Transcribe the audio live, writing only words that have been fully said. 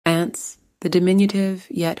Ants, the diminutive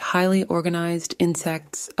yet highly organized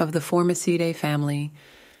insects of the Formicidae family,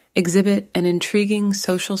 exhibit an intriguing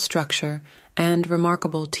social structure and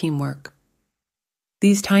remarkable teamwork.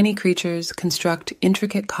 These tiny creatures construct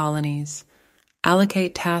intricate colonies,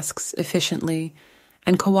 allocate tasks efficiently,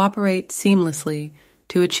 and cooperate seamlessly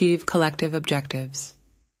to achieve collective objectives.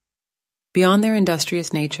 Beyond their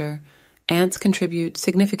industrious nature, ants contribute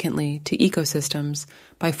significantly to ecosystems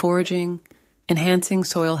by foraging, enhancing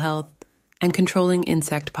soil health, and controlling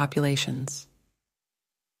insect populations.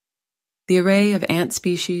 The array of ant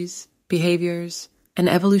species, behaviors, and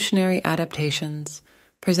evolutionary adaptations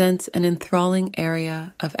presents an enthralling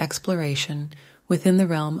area of exploration within the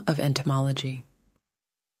realm of entomology.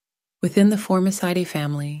 Within the Formicidae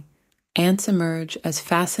family, ants emerge as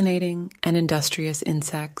fascinating and industrious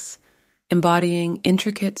insects, embodying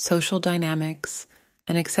intricate social dynamics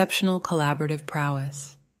and exceptional collaborative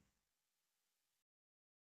prowess.